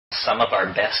some of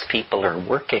our best people are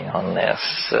working on this.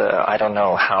 I don't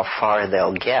know how far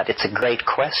they'll get. It's a great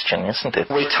question, isn't it?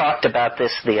 We talked about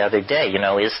this the other day. You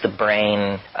know, is the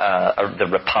brain the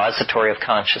repository of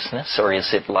consciousness, or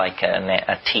is it like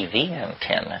a TV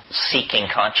antenna? Seeking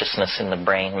consciousness in the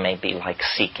brain may be like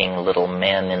seeking little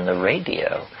men in the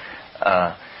radio.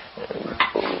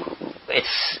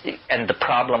 And the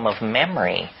problem of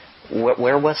memory.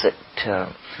 Where was it?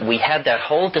 We had that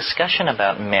whole discussion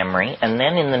about memory, and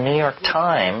then in the New York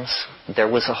Times there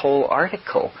was a whole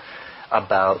article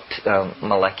about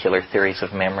molecular theories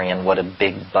of memory and what a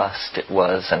big bust it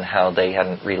was and how they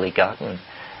hadn't really gotten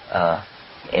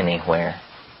anywhere.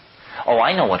 Oh,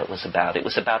 I know what it was about. It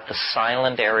was about the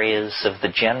silent areas of the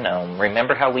genome.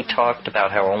 Remember how we talked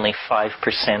about how only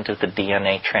 5% of the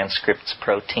DNA transcripts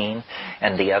protein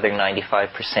and the other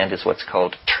 95% is what's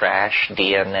called trash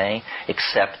DNA,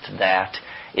 except that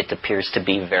it appears to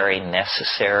be very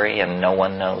necessary and no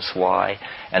one knows why,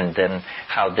 and then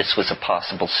how this was a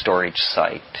possible storage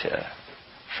site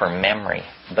for memory.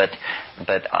 But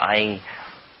I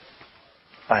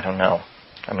don't know.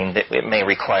 I mean, it may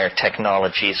require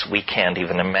technologies we can't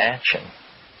even imagine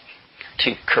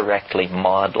to correctly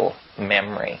model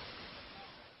memory.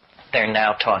 They're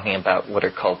now talking about what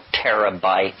are called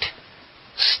terabyte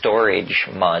storage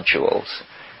modules,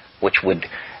 which would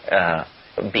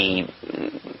be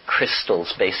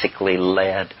crystals basically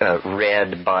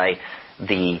read by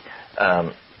the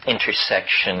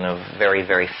intersection of very,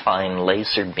 very fine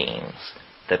laser beams,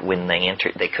 that when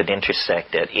they could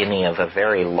intersect at any of a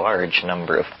very large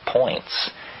number of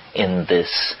points in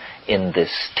this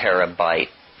terabyte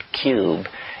cube,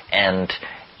 and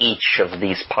each of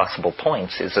these possible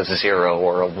points is a 0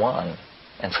 or a 1,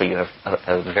 and so you have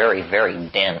a very, very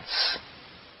dense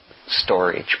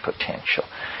storage potential.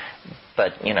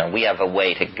 But, you know, we have a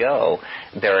way to go.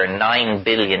 There are 9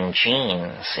 billion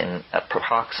genes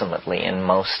approximately in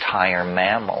most higher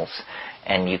mammals,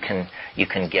 and you can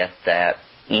get that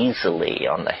easily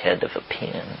on the head of a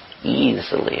pin.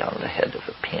 Easily on the head of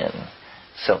a pin.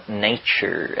 So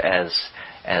nature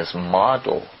as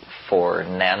model for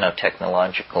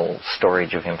nanotechnological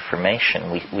storage of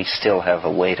information, we still have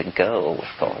a way to go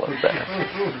with all of that.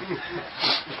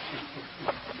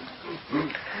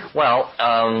 Well,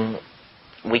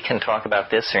 we can talk about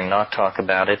this or not talk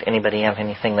about it. Anybody have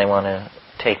anything they want to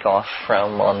take off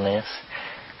from on this?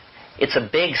 It's a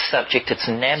big subject. It's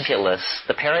nebulous.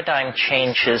 The paradigm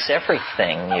changes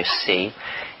everything, you see.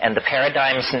 And the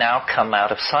paradigms now come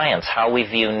out of science. How we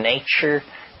view nature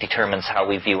determines how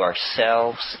we view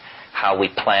ourselves, how we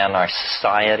plan our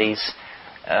societies,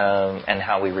 and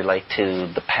how we relate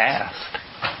to the past.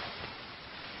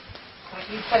 What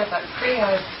you said about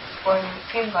Kriyos,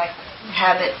 it seems like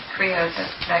habit Kriyos,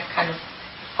 that kind of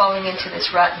falling into this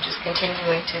rut and just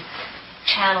continuing to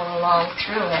channel along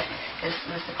through it is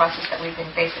the process that we've been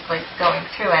basically going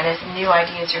through. And as new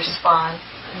ideas are spawned,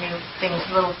 new things,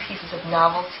 little pieces of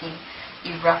novelty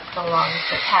erupt along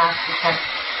the path, we can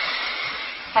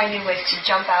find new ways to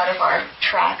jump out of our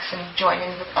tracks and join in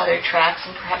with other tracks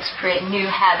and perhaps create new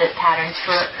habit patterns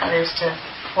for others to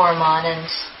form on. And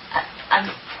I'm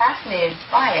fascinated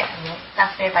by it. I'm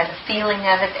fascinated by the feeling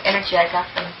of it, the energy I got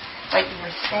from what you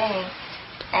were saying,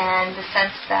 and the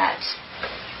sense that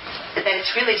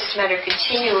it's really just a matter of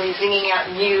continually bringing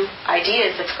out new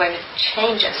ideas that's going to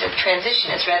change us or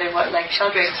transition us, rather what, like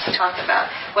Sheldrake's talked about.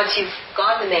 Once you've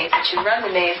gone the maze, once you run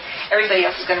the maze, everybody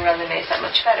else is going to run the maze that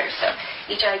much better. So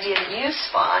each idea that you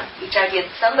spawn, each idea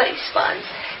that somebody spawns,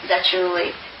 is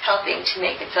actually helping to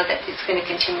make it so that it's going to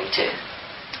continue to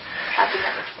happen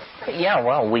that much more. Yeah,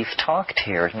 well, we've talked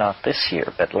here, not this year,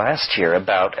 but last year,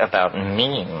 about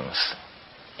memes.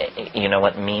 You know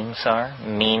what memes are?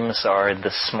 Memes are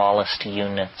the smallest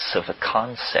units of a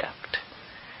concept.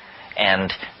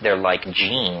 And they're like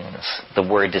genes. The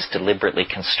word is deliberately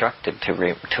constructed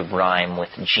to rhyme with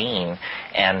gene.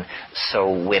 And so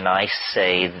when I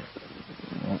say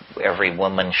every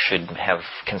woman should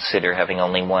consider having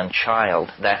only one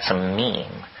child, that's a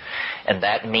meme. And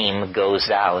that meme goes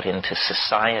out into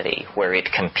society where it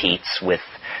competes with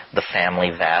the family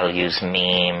values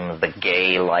meme, the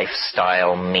gay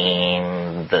lifestyle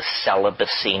meme, the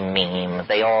celibacy meme.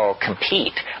 They all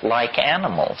compete like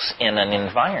animals in an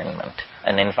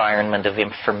environment of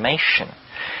information.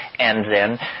 And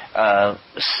then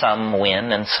some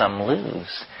win and some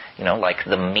lose. You know, like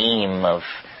the meme of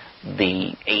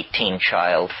the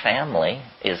 18-child family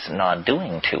is not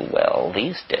doing too well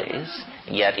these days.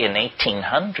 Yet in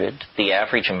 1800, the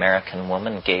average American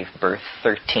woman gave birth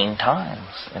 13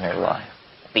 times in her life.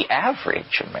 the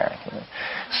average American.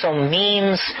 So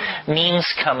memes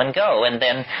come and go, and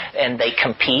they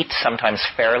compete, sometimes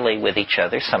fairly with each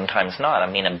other, sometimes not.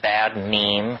 I mean, a bad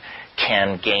meme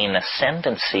can gain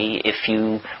ascendancy if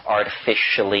you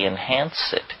artificially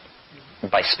enhance it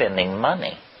by spending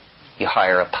money. You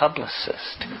hire a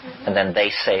publicist, and then they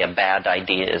say a bad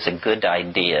idea is a good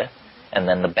idea, and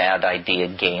then the bad idea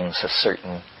gains a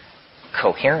certain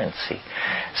coherency.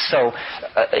 So,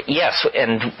 yes,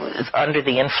 and under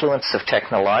the influence of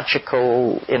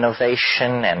technological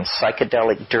innovation and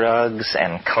psychedelic drugs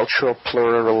and cultural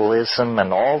pluralism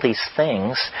and all these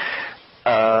things,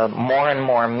 more and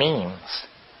more memes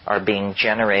are being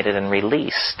generated and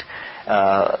released.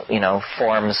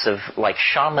 Forms of, like,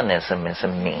 shamanism is a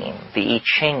meme, the I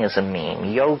Ching is a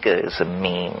meme, yoga is a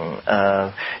meme,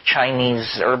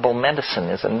 Chinese herbal medicine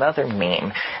is another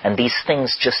meme, and these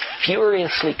things just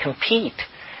furiously compete.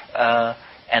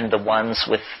 And the ones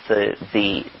with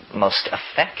the most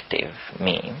effective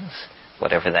memes,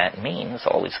 whatever that means,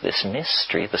 always this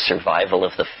mystery, the survival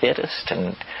of the fittest,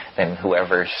 and then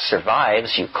whoever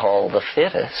survives you call the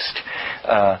fittest.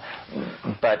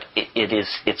 But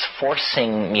it's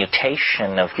forcing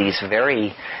mutation of these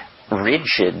very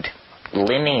rigid,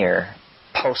 linear,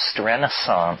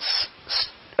 post-Renaissance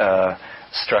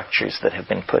structures that have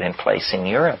been put in place in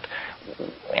Europe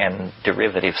and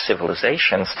derivative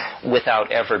civilizations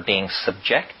without ever being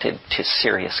subjected to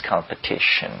serious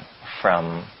competition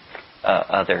from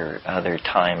other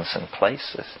times and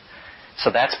places. So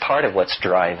that's part of what's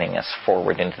driving us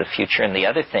forward into the future. And the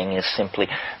other thing is simply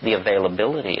the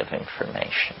availability of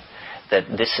information. That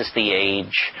this is the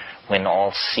age when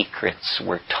all secrets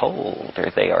were told,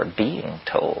 or they are being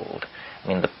told. I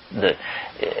mean,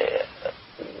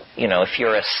 if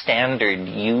you're a standard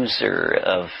user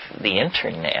of the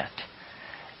Internet,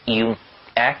 you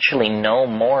actually know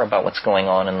more about what's going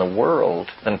on in the world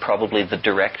than probably the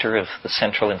director of the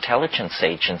Central Intelligence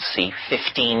Agency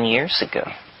 15 years ago.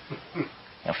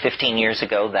 15 years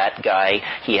ago, that guy,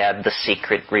 he had the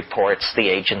secret reports, the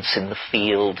agents in the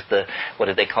field, what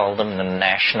do they call them, the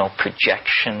national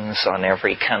projections on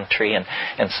every country and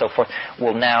so forth.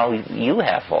 Well, now you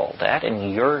have all that, and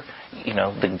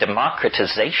the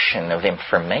democratization of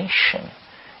information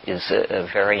is a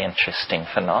very interesting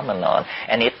phenomenon.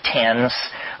 And it tends,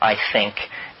 I think,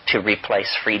 to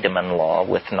replace freedom and law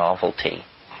with novelty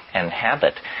and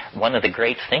habit. One of the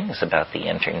great things about the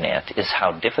Internet is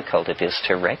how difficult it is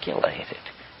to regulate it.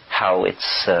 How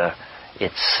it's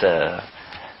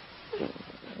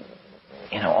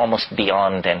almost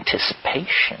beyond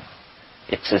anticipation.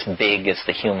 It's as big as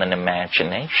the human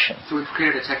imagination. So we've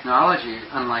created a technology,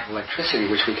 unlike electricity,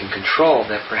 which we can control,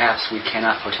 that perhaps we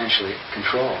cannot potentially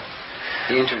control.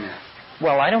 The Internet.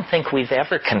 Well, I don't think we've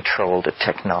ever controlled a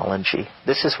technology.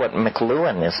 This is what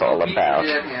McLuhan is all about.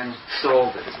 We did and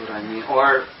sold it, is what I mean.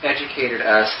 Or educated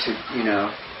us to,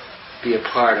 be a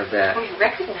part of that. We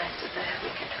recognized it, but have we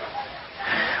controlled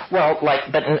it? Well,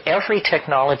 but every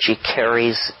technology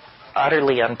carries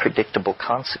utterly unpredictable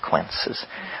consequences.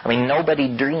 I mean, nobody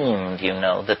dreamed,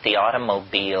 that the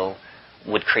automobile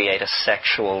would create a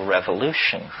sexual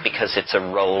revolution because it's a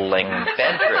rolling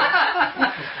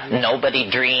bedroom. Nobody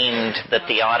dreamed that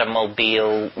the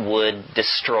automobile would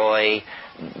destroy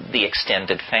the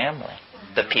extended family,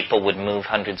 that people would move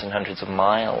hundreds and hundreds of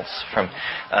miles from...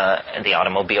 the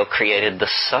automobile created the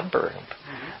suburb.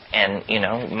 And,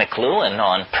 McLuhan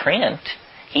on print,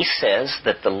 he says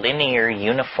that the linear,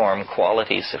 uniform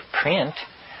qualities of print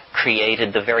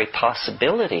created the very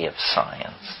possibility of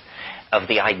science, of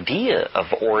the idea of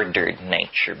ordered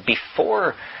nature.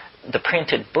 Before the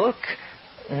printed book,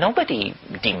 nobody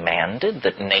demanded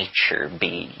that nature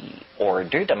be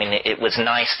ordered. I mean, it was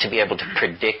nice to be able to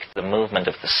predict the movement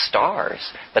of the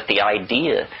stars, but the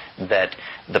idea that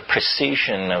the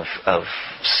precision of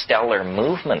stellar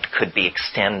movement could be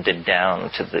extended down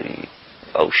to the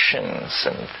oceans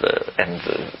and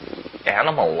the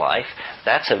animal life,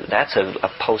 that's a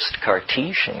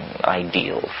post-Cartesian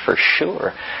ideal for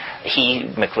sure.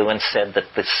 McLuhan said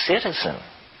that the citizen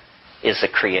is a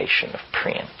creation of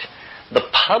print. The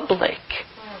public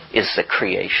is the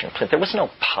creation of print. There was no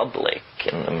public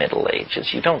in the Middle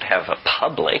Ages. You don't have a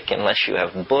public unless you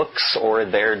have books or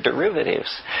their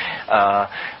derivatives.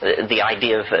 The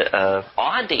idea of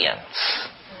audience,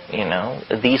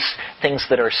 these things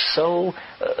that are so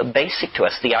basic to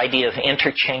us, the idea of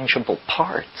interchangeable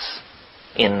parts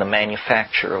in the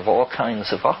manufacture of all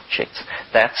kinds of objects,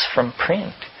 that's from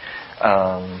print.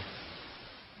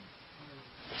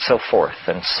 So forth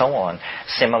and so on.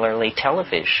 Similarly,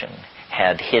 television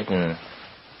had hidden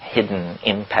hidden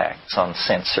impacts on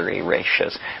sensory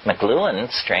ratios.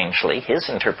 McLuhan, strangely, his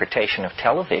interpretation of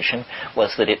television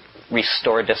was that it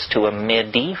restored us to a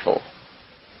medieval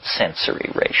sensory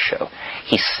ratio.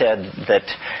 He said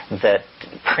that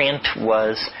print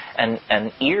was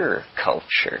an ear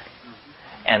culture,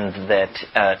 and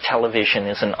that television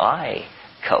is an eye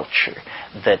culture.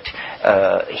 That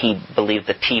he believed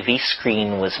the TV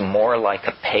screen was more like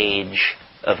a page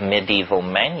of medieval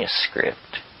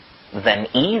manuscript than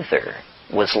either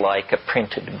was like a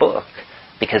printed book.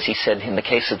 Because he said in the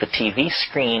case of the TV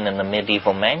screen and the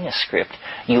medieval manuscript,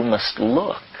 you must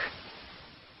look.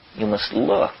 You must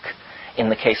look. In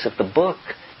the case of the book,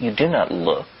 you do not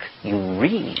look, you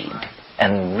read.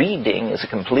 And reading is a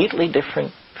completely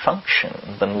different function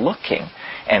than looking,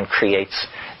 and creates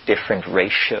different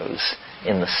ratios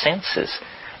in the senses.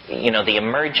 You know, the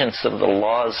emergence of the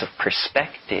laws of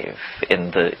perspective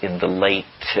in the late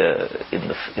in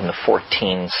the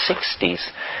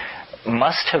 1460s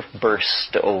must have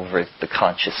burst over the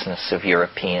consciousness of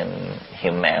European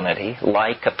humanity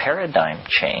like a paradigm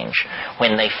change.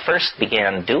 When they first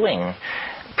began doing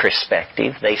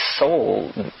perspective, they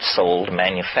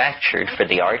manufactured for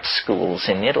the art schools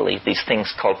in Italy these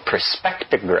things called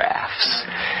perspectographs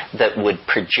that would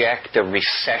project a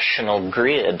recessional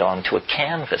grid onto a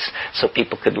canvas so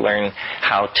people could learn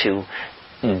how to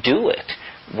do it.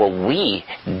 Well, we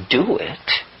do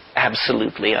it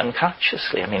absolutely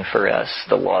unconsciously. I mean, for us,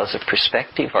 the laws of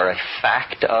perspective are a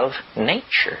fact of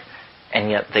nature, and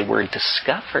yet they were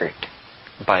discovered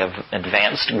by an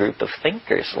advanced group of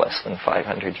thinkers less than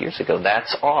 500 years ago.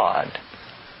 That's odd.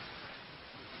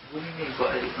 What do you mean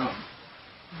by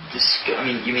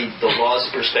you mean the laws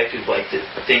of perspective, like the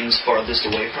things farthest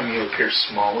away from you appear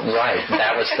smallest? Right,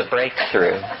 that was the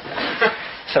breakthrough.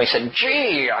 So he said,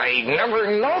 gee, I never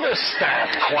noticed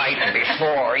that quite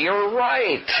before. You're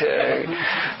right.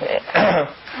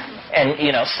 And,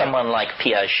 you know, someone like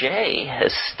Piaget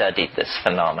has studied this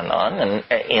phenomenon and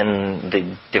in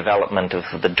the development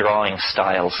of the drawing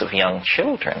styles of young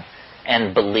children,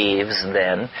 and believes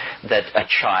then that a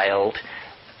child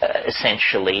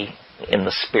essentially, in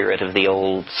the spirit of the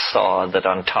old saw that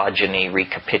ontogeny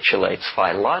recapitulates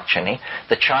phylogeny,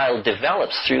 the child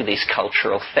develops through these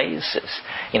cultural phases.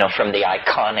 You know, from the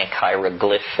iconic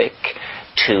hieroglyphic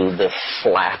to the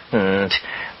flattened,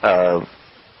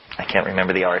 I can't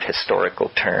remember the art historical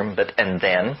term, and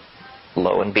then,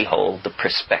 lo and behold, the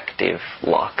perspective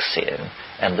locks in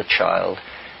and the child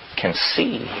can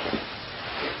see.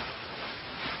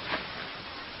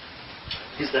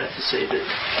 Is that to say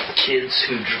that kids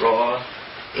who draw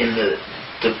in the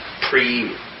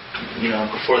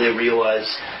before they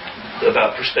realize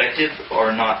about perspective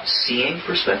are not seeing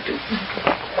perspective?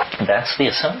 That's the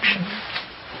assumption.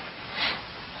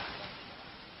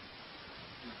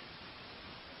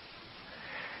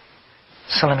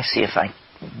 So let me see if I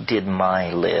did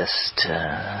my list.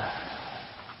 I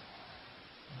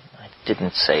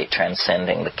didn't say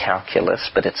transcending the calculus,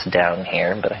 but it's down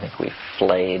here, but I think we've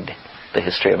flayed the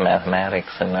history of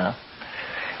mathematics enough.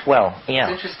 Well,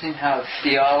 yeah. It's interesting how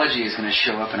theology is going to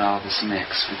show up in all this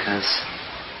mix, because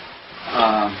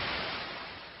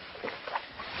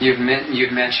you've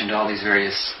mentioned all these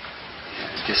various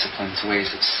disciplines,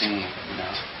 ways of seeing, you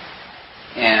know.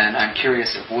 And I'm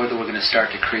curious if whether we're going to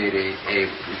start to create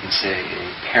we can say,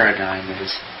 a paradigm that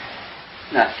is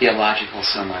not theological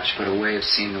so much, but a way of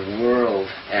seeing the world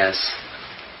as,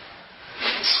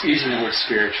 using the word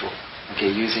spiritual, okay,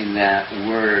 using that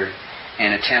word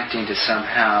and attempting to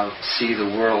somehow see the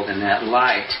world in that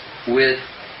light with,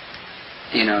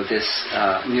 you know, this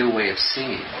new way of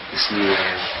seeing, this new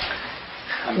way of...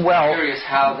 I'm curious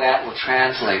how that will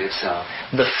translate itself.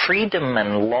 The freedom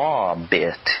and law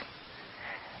bit,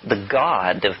 the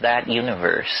God of that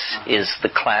universe is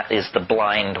the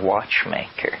blind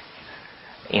watchmaker,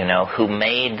 you know, who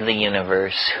made the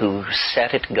universe, who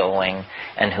set it going,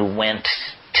 and who went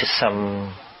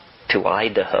to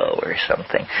Idaho or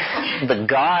something. The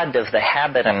God of the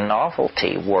habit and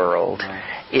novelty world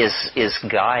is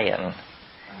Gaian.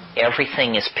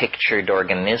 Everything is pictured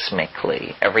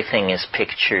organismically. Everything is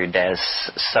pictured as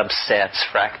subsets,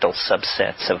 fractal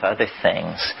subsets of other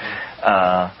things.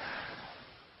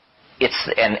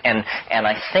 And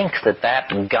I think that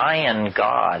Gaian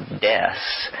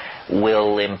goddess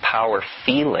will empower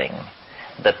feeling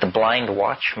that the blind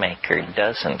watchmaker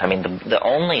doesn't. I mean, the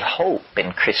only hope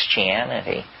in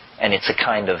Christianity, and it's a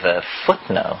kind of a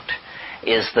footnote,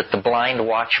 is that the blind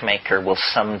watchmaker will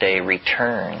someday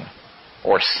return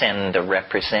or send a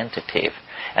representative,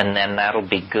 and then that'll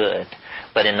be good.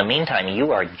 But in the meantime,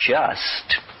 you are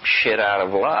just shit out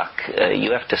of luck.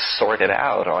 You have to sort it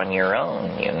out on your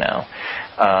own, you know.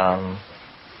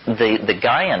 The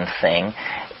Gaian thing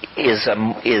is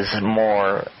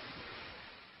more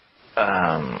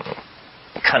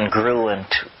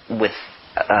congruent with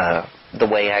the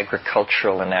way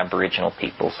agricultural and Aboriginal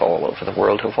peoples all over the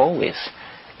world have always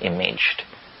imaged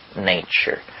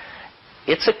nature.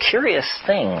 It's a curious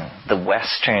thing, the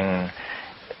Western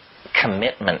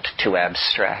commitment to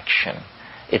abstraction.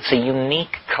 It's a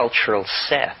unique cultural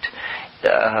set.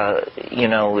 You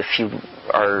know, if you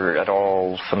are at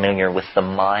all familiar with the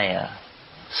Maya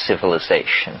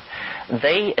civilization,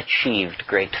 they achieved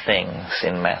great things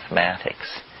in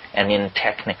mathematics and in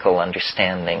technical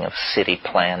understanding of city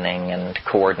planning and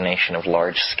coordination of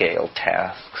large-scale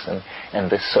tasks and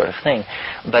this sort of thing.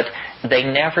 But they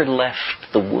never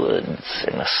left the woods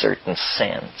in a certain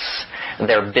sense.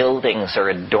 Their buildings are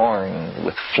adorned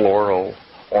with floral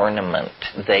ornament.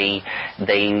 They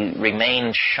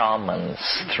remained shamans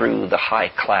through the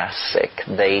High Classic.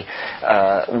 They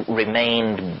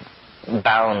remained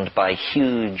bound by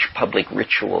huge public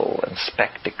ritual and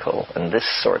spectacle and this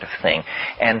sort of thing.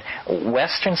 And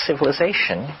Western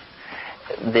civilization,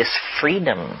 this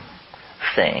freedom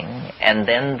thing, and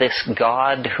then this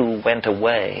God who went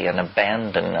away and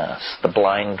abandoned us, the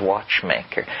blind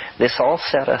watchmaker, this all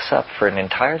set us up for an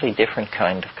entirely different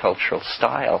kind of cultural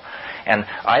style. And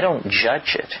I don't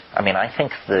judge it. I mean, I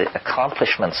think the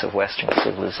accomplishments of Western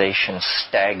civilization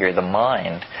stagger the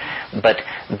mind, but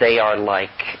they are like,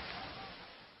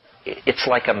 it's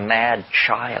like a mad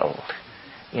child.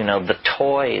 You know, the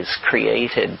toys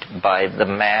created by the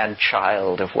mad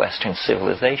child of Western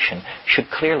civilization should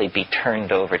clearly be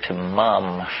turned over to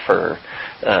mom for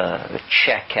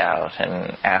checkout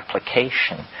and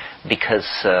application, because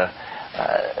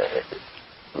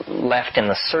left in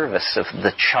the service of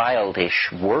the childish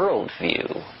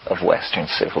worldview of Western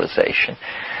civilization,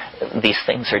 these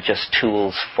things are just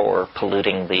tools for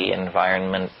polluting the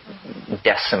environment,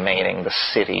 decimating the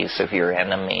cities of your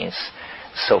enemies,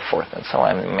 so forth and so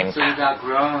on. I mean, so you've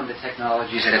outgrown the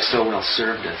technologies that have so well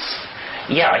served us.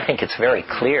 Yeah, I think it's very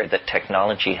clear that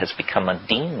technology has become a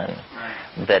demon.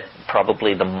 Right. That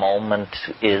probably the moment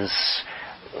is,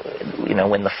 you know,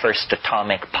 when the first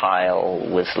atomic pile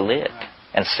was lit. Right.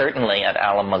 And certainly at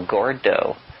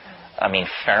Alamogordo, I mean,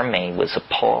 Fermi was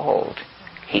appalled.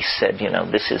 He said, you know,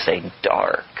 this is a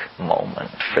dark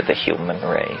moment for the human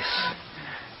race.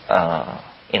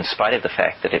 In spite of the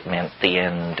fact that it meant the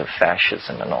end of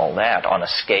fascism and all that, on a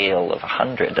scale of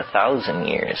 100, 1,000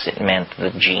 years, it meant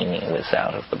the genie was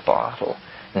out of the bottle.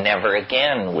 Never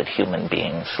again would human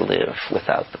beings live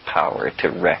without the power to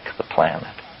wreck the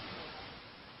planet.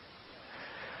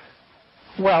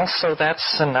 Well, so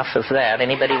that's enough of that.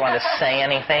 Anybody want to say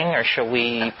anything, or shall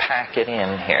we pack it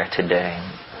in here today?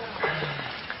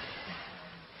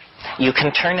 You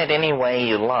can turn it any way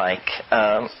you like,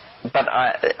 but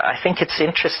I think it's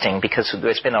interesting because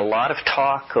there's been a lot of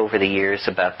talk over the years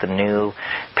about the new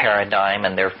paradigm,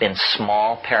 and there have been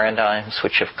small paradigms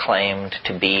which have claimed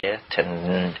to be it,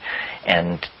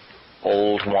 and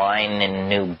old wine in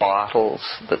new bottles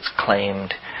that's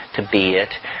claimed to be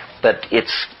it. But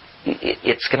it's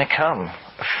going to come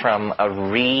from a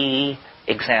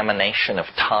re-examination of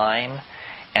time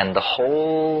and the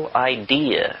whole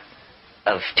idea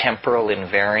of temporal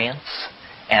invariance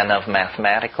and of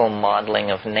mathematical modeling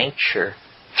of nature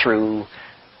through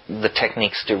the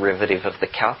techniques derivative of the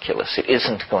calculus. It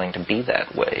isn't going to be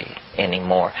that way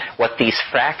anymore. What these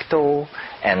fractal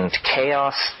and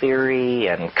chaos theory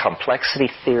and complexity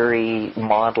theory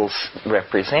models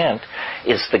represent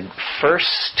is the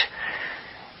first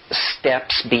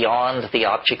steps beyond the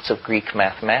objects of Greek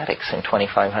mathematics in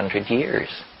 2,500 years.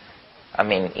 I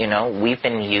mean, you know, we've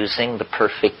been using the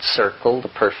perfect circle, the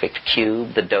perfect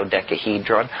cube, the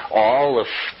dodecahedron. All of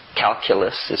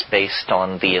calculus is based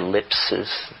on the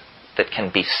ellipses that can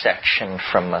be sectioned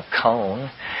from a cone.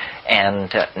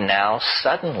 And now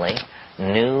suddenly,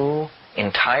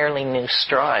 entirely new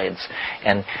strides.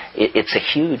 And it's a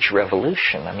huge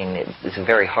revolution. I mean, it's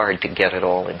very hard to get it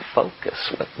all in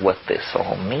focus, what this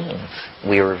all means.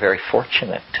 We were very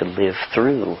fortunate to live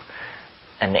through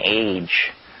an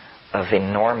age of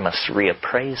enormous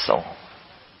reappraisal.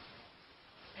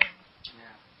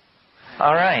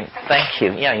 All right, thank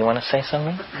you. Yeah, you want to say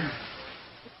something?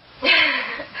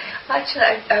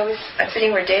 Actually, I was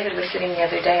sitting where David was sitting the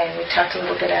other day, and we talked a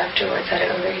little bit afterwards. I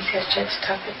don't know whether he's had a chance to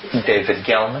talk with you. David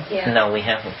Gelman? Yeah. No, we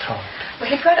haven't talked.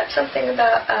 Well, he brought up something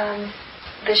about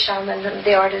the shaman,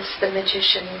 the artist, the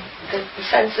magician, the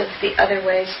sense of the other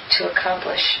ways to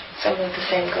accomplish some of the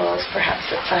same goals, perhaps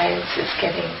that science is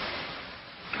getting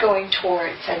going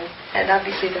towards, and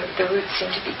obviously the roots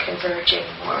seem to be converging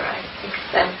more, I think,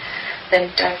 than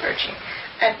diverging.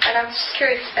 And I was just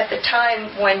curious, at the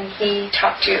time when he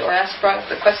talked to you, or brought up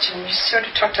the question, you sort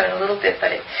of talked on it a little bit,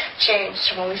 but it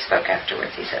changed when we spoke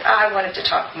afterwards. He said, I wanted to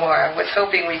talk more. I was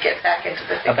hoping we'd get back into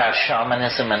the thing. About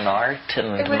shamanism and art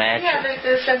and magic? Yeah,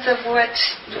 the sense of what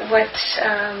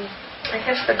I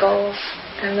guess the goals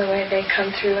and the way they come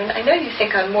through. And I know you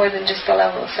think on more than just the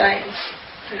level of science.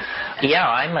 Yeah,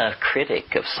 I'm a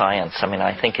critic of science. I mean,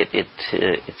 I think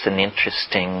it's an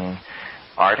interesting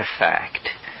artifact,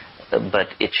 but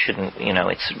it shouldn't,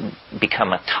 it's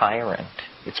become a tyrant.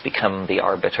 It's become the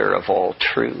arbiter of all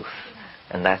truth,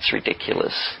 and that's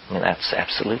ridiculous. I mean, that's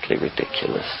absolutely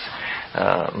ridiculous.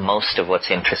 Most of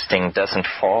what's interesting doesn't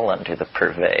fall under the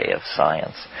purvey of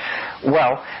science.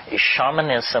 Well,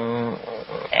 shamanism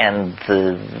and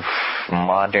the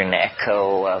modern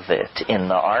echo of it in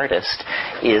the artist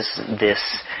is this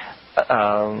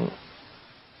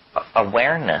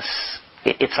awareness.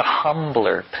 It's a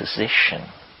humbler position,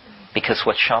 because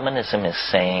what shamanism is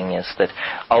saying is that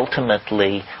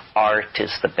ultimately art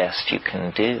is the best you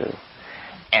can do.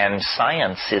 And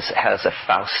science has a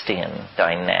Faustian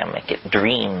dynamic. It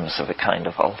dreams of a kind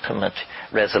of ultimate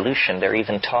resolution. They're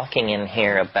even talking in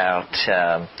here about,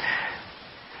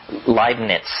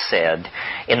 Leibniz said,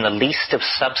 in the least of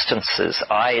substances,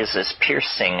 eyes as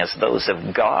piercing as those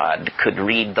of God could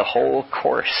read the whole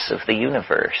course of the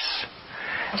universe.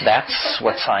 That's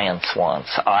what science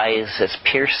wants, eyes as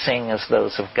piercing as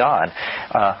those of God.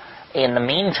 In the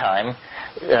meantime,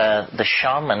 the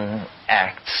shaman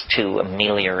acts to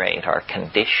ameliorate our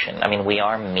condition. I mean, we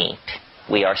are meat.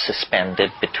 We are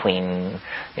suspended between,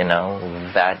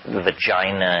 that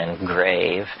vagina and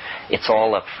grave. It's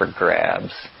all up for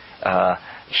grabs.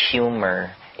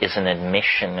 Humor is an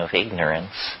admission of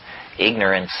ignorance.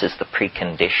 Ignorance is the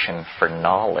precondition for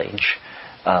knowledge.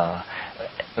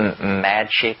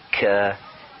 Magic,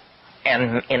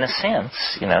 and in a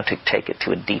sense, to take it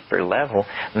to a deeper level,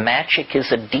 magic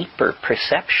is a deeper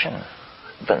perception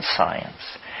than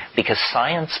science, because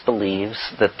science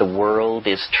believes that the world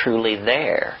is truly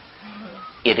there.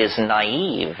 It is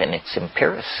naive in its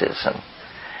empiricism.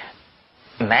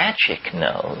 Magic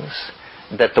knows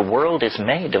that the world is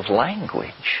made of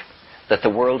language, that the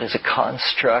world is a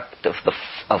construct of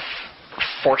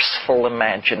forceful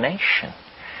imagination.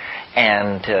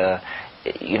 And,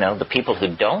 the people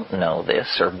who don't know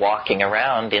this are walking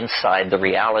around inside the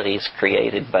realities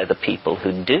created by the people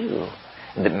who do.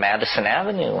 The Madison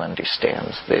Avenue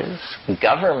understands this.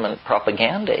 Government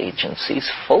propaganda agencies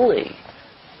fully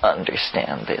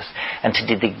understand this. And to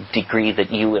the degree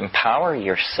that you empower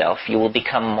yourself, you will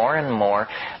become more and more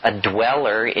a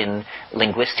dweller in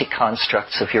linguistic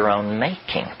constructs of your own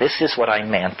making. This is what I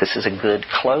meant. This is a good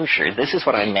closure. This is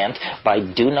what I meant by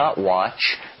do not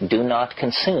watch, do not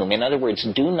consume. In other words,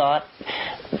 do not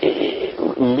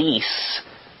lease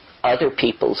other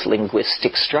people's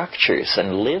linguistic structures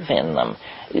and live in them.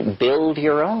 Build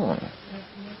your own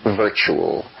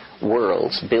virtual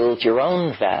worlds, build your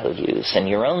own values and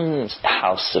your own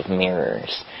house of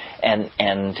mirrors, and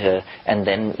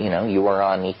then you are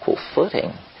on equal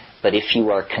footing. But if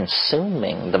you are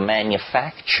consuming the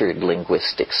manufactured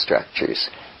linguistic structures,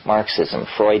 Marxism,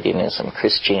 Freudianism,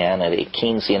 Christianity,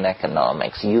 Keynesian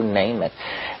economics, you name it,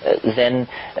 then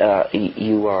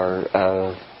you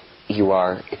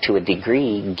are to a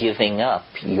degree giving up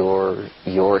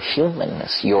your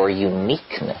humanness, your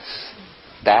uniqueness.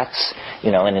 That's,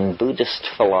 and in Buddhist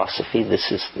philosophy,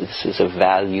 this is a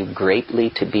value greatly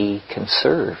to be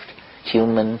conserved,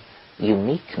 human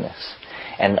uniqueness.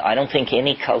 And I don't think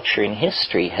any culture in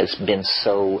history has been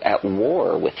so at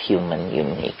war with human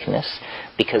uniqueness,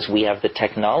 because we have the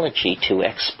technology to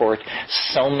export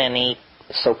so many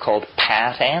so-called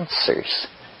pat answers.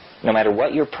 No matter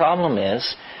what your problem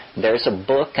is, there's a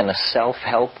book and a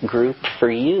self-help group for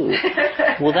you.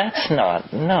 Well, that's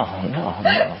not, no,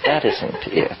 that isn't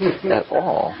it at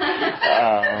all.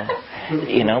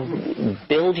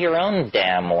 Build your own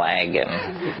damn wagon.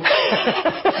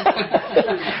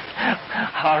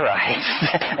 All right,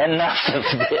 enough of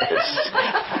this.